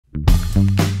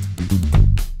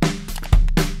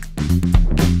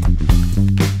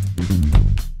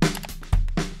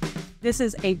This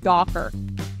is a docker.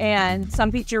 And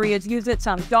some pizzerias use it,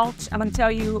 some don't. I'm gonna tell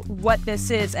you what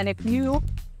this is. And if you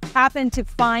happen to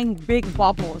find big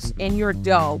bubbles in your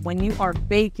dough when you are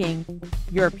baking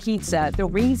your pizza, the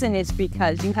reason is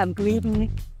because you have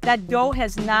gluten. That dough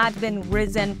has not been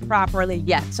risen properly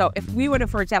yet. So if we were to,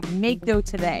 for example, make dough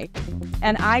today,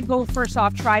 and I go first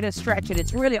off, try to stretch it,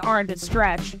 it's really hard to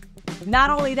stretch.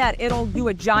 Not only that, it'll do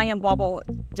a giant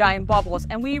bubbles.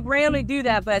 And we rarely do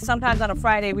that, but sometimes on a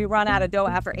Friday, we run out of dough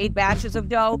after 8 batches of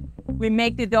dough. We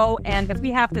make the dough, and if we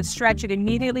have to stretch it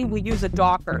immediately, we use a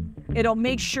docker. It'll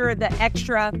make sure the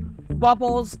extra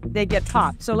bubbles, they get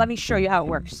popped. So let me show you how it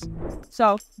works.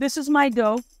 So this is my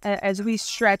dough as we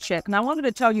stretch it. And I wanted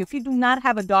to tell you, if you do not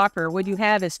have a docker, what you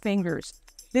have is fingers.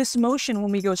 This motion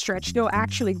when we go stretch dough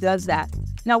actually does that.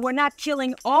 Now, we're not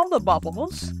killing all the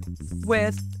bubbles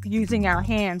with using our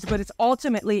hands, but it's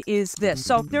ultimately is this.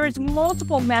 So there is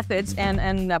multiple methods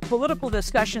and political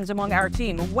discussions among our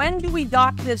team. When do we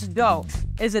dock this dough?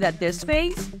 Is it at this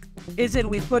phase? Is it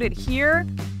we put it here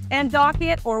and dock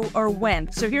it, or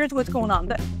when? So here's what's going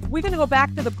on. We're going to go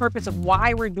back to the purpose of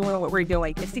why we're doing what we're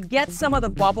doing. Is to get some of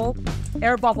the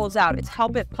air bubbles out. It's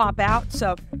help it pop out.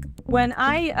 So when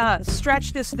I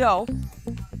stretch this dough,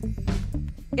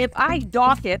 if I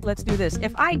dock it, let's do this.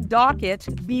 If I dock it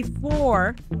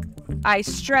before I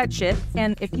stretch it,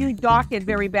 and if you dock it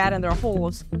very bad and there are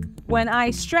holes, when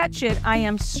I stretch it, I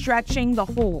am stretching the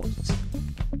holes.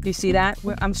 Do you see that?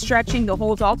 I'm stretching the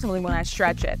holes ultimately when I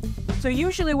stretch it. So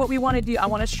usually what we want to do, I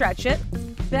want to stretch it,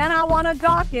 then I want to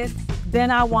dock it,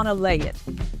 then I want to lay it.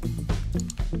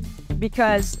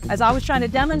 Because as I was trying to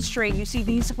demonstrate, you see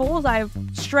these holes I've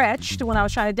stretched when I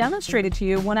was trying to demonstrate it to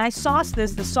you. When I sauce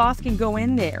this, the sauce can go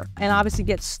in there and obviously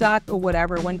get stuck or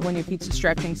whatever when your pizza's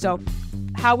stretching. So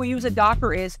how we use a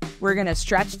docker is we're going to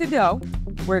stretch the dough,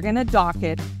 we're going to dock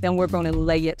it, then we're going to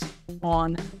lay it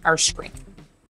on our screen.